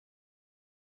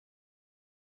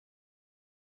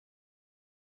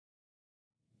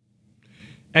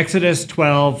Exodus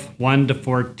 12,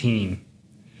 1-14.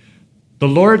 The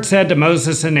Lord said to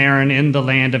Moses and Aaron in the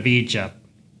land of Egypt,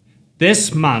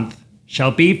 "This month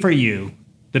shall be for you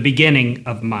the beginning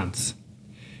of months.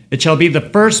 It shall be the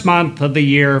first month of the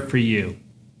year for you.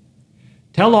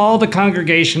 Tell all the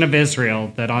congregation of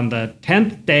Israel that on the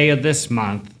 10th day of this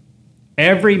month,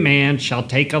 every man shall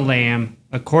take a lamb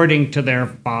according to their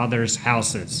father's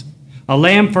houses, a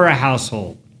lamb for a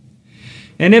household.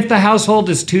 And if the household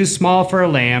is too small for a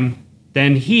lamb,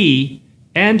 then he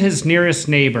and his nearest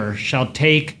neighbor shall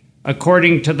take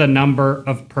according to the number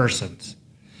of persons.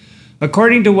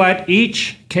 According to what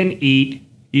each can eat,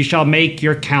 you shall make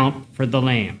your count for the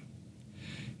lamb.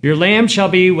 Your lamb shall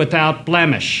be without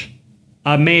blemish,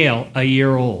 a male a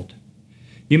year old.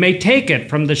 You may take it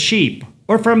from the sheep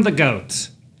or from the goats,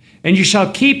 and you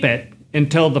shall keep it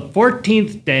until the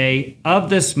 14th day of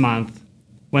this month,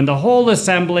 when the whole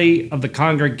assembly of the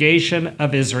congregation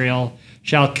of Israel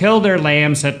shall kill their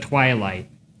lambs at twilight.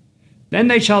 Then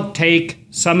they shall take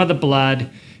some of the blood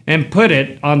and put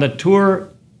it on the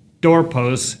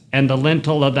doorposts and the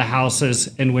lintel of the houses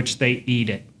in which they eat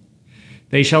it.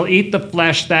 They shall eat the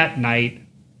flesh that night,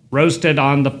 roasted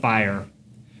on the fire.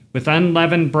 With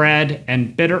unleavened bread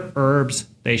and bitter herbs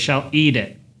they shall eat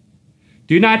it.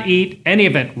 Do not eat any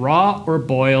of it raw or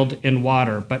boiled in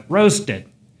water, but roast it,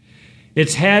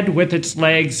 its head with its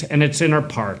legs and its inner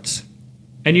parts.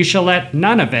 And you shall let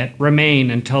none of it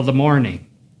remain until the morning.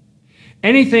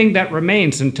 Anything that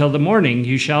remains until the morning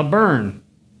you shall burn.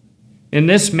 In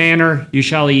this manner you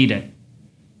shall eat it,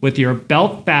 with your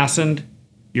belt fastened,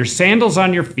 your sandals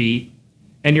on your feet,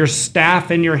 and your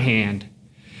staff in your hand.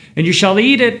 And you shall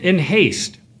eat it in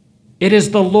haste. It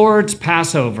is the Lord's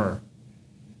Passover.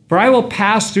 For I will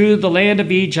pass through the land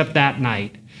of Egypt that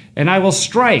night, and I will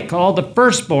strike all the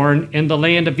firstborn in the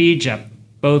land of Egypt,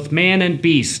 both man and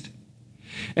beast.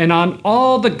 And on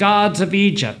all the gods of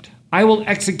Egypt I will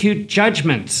execute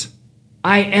judgments.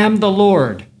 I am the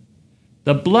Lord.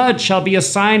 The blood shall be a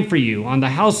sign for you on the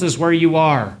houses where you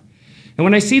are. And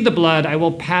when I see the blood, I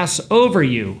will pass over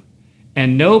you,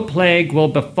 and no plague will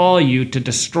befall you to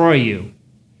destroy you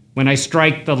when I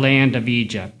strike the land of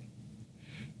Egypt.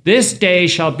 This day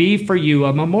shall be for you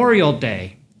a memorial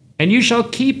day, and you shall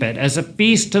keep it as a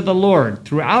feast to the Lord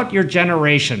throughout your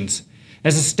generations.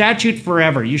 As a statute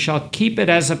forever, you shall keep it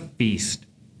as a feast.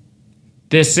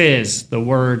 This is the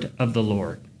word of the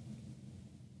Lord.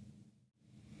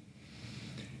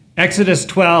 Exodus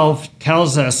 12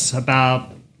 tells us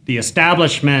about the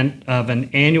establishment of an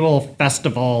annual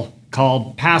festival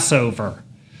called Passover,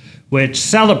 which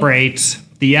celebrates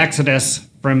the Exodus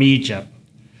from Egypt.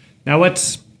 Now,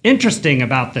 what's interesting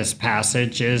about this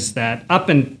passage is that up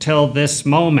until this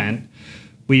moment,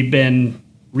 we've been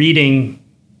reading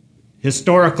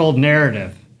historical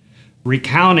narrative,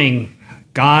 recounting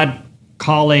God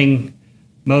calling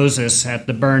Moses at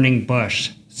the burning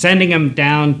bush, sending him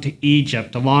down to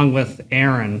Egypt along with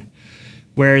Aaron,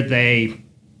 where they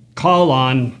call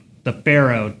on the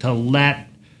Pharaoh to let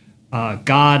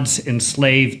God's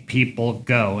enslaved people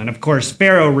go. And of course,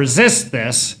 Pharaoh resists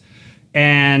this,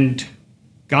 and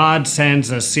God sends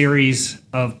a series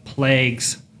of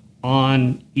plagues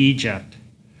on Egypt.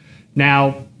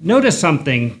 Now, notice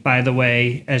something, by the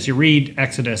way, as you read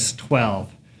Exodus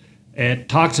 12. It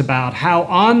talks about how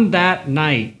on that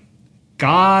night,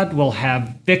 God will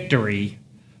have victory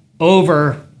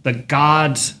over the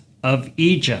gods of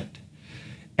Egypt.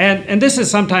 And this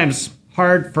is sometimes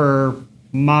hard for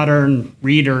modern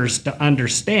readers to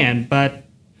understand, but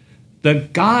the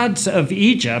gods of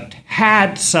Egypt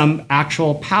had some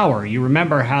actual power. You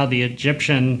remember how the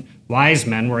Egyptian wise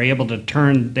men were able to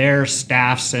turn their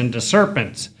staffs into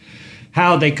serpents,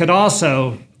 how they could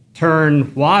also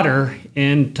turn water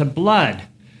into blood.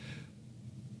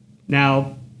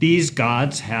 Now, these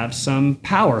gods have some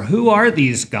power. Who are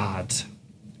these gods?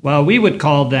 Well, we would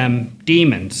call them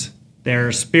demons.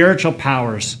 They're spiritual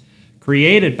powers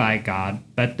created by God,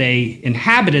 but they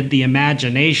inhabited the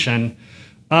imagination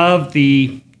of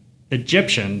the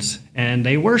Egyptians, and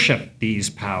they worshiped these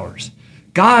powers.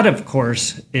 God, of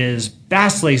course, is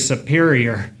vastly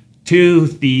superior to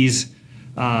these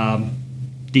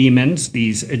demons,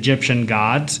 these Egyptian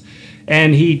gods,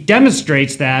 and he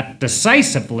demonstrates that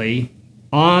decisively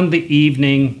on the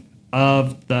evening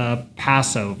of the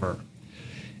Passover.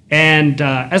 And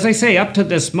as I say, up to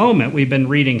this moment, we've been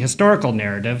reading historical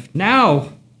narrative.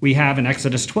 Now we have in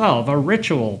Exodus 12 a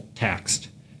ritual text.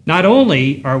 Not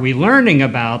only are we learning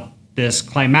about this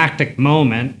climactic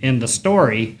moment in the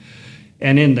story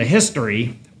and in the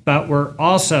history, but we're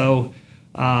also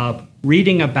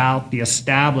reading about the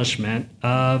establishment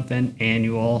of an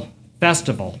annual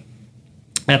festival.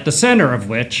 at the center of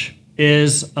which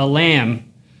is a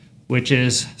lamb which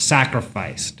is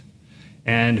sacrificed,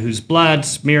 and whose blood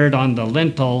smeared on the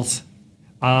lintels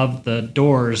of the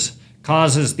doors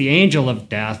causes the angel of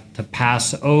death to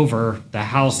pass over the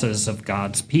houses of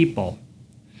God's people.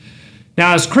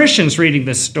 Now, as Christians reading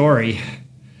this story,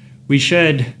 we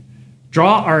should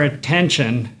draw our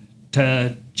attention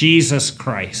to Jesus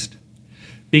Christ,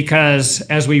 because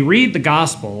as we read the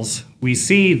Gospels, we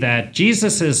see that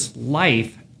Jesus'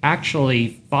 life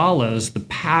actually follows the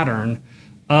pattern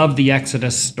of the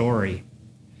Exodus story.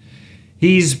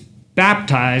 He's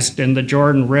baptized in the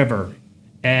Jordan River,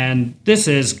 and this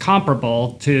is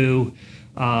comparable to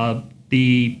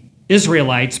the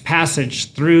Israelites'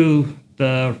 passage through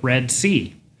the Red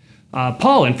Sea.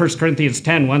 Paul in 1 Corinthians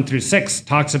 10, 1 through 6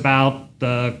 talks about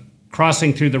the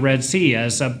crossing through the Red Sea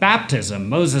as a baptism,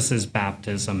 Moses'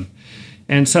 baptism.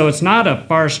 And so it's not a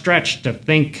far stretch to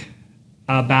think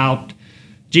about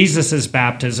Jesus'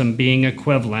 baptism being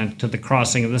equivalent to the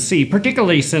crossing of the sea,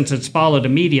 particularly since it's followed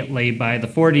immediately by the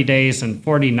 40 days and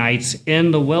 40 nights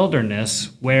in the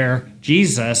wilderness, where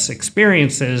Jesus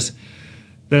experiences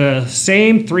the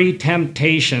same three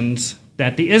temptations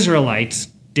that the Israelites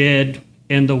did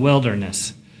in the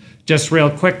wilderness. Just real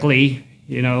quickly,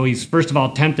 he's first of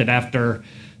all tempted after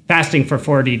fasting for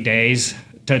 40 days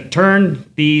to turn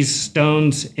these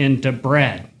stones into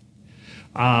bread.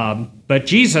 But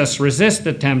Jesus resists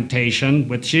the temptation,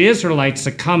 which the Israelites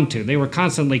succumbed to. They were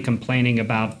constantly complaining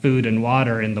about food and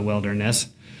water in the wilderness.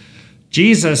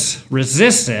 Jesus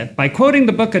resists it by quoting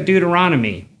the book of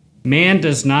Deuteronomy. Man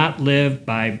does not live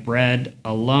by bread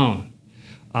alone.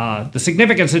 The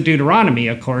significance of Deuteronomy,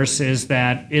 of course, is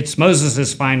that it's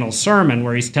Moses' final sermon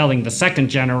where he's telling the second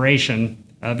generation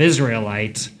of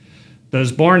Israelites,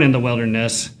 those born in the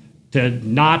wilderness, to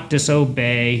not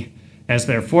disobey as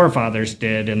their forefathers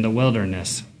did in the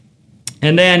wilderness.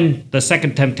 And then the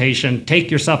second temptation,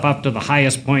 take yourself up to the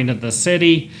highest point of the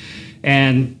city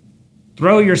and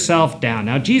throw yourself down.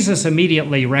 Now, Jesus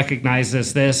immediately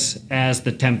recognizes this as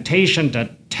the temptation to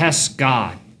test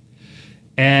God.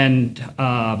 And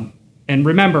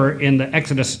remember, in the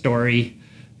Exodus story,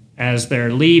 as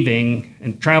they're leaving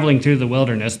and traveling through the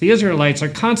wilderness, the Israelites are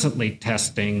constantly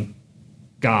testing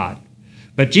God.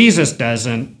 But Jesus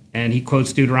doesn't, and he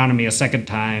quotes Deuteronomy a second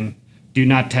time, do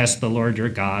not test the Lord your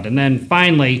God. And then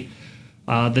finally,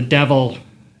 the devil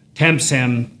tempts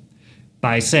him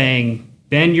by saying,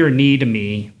 bend your knee to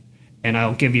me, and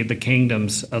I'll give you the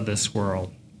kingdoms of this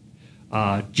world.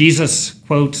 Jesus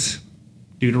quotes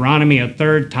Deuteronomy a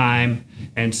third time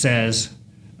and says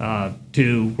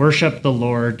to worship the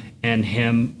Lord and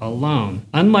him alone,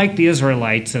 unlike the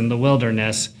Israelites in the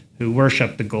wilderness who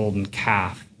worshiped the golden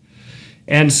calf.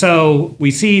 And so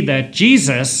we see that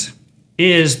Jesus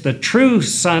is the true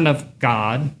Son of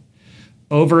God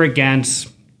over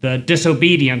against the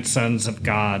disobedient sons of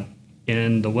God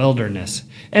in the wilderness.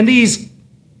 And these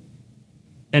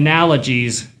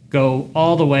analogies go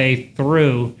all the way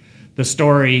through the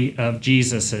story of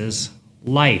Jesus's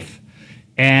life.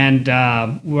 And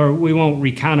we won't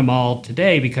recount them all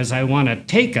today because I want to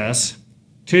take us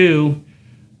to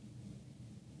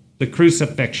the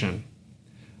crucifixion.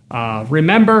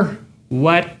 Remember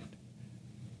what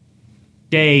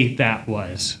day that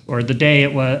was, or the day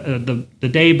it was, the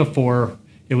day before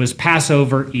it was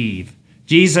Passover Eve.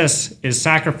 Jesus is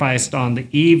sacrificed on the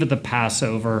eve of the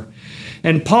Passover.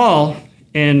 And Paul,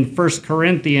 in 1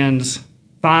 Corinthians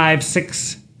 5,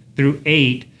 6 through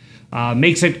 8,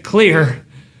 makes it clear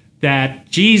that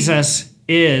Jesus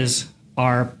is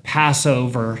our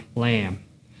Passover lamb.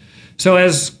 So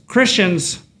as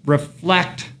Christians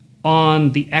reflect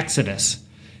on the Exodus,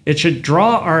 it should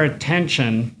draw our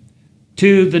attention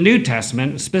to the New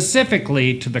Testament,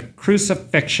 specifically to the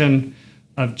crucifixion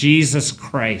of Jesus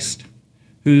Christ,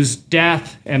 whose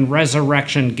death and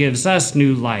resurrection gives us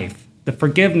new life, the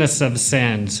forgiveness of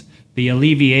sins, the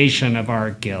alleviation of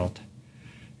our guilt.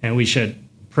 And we should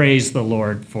praise the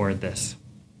Lord for this.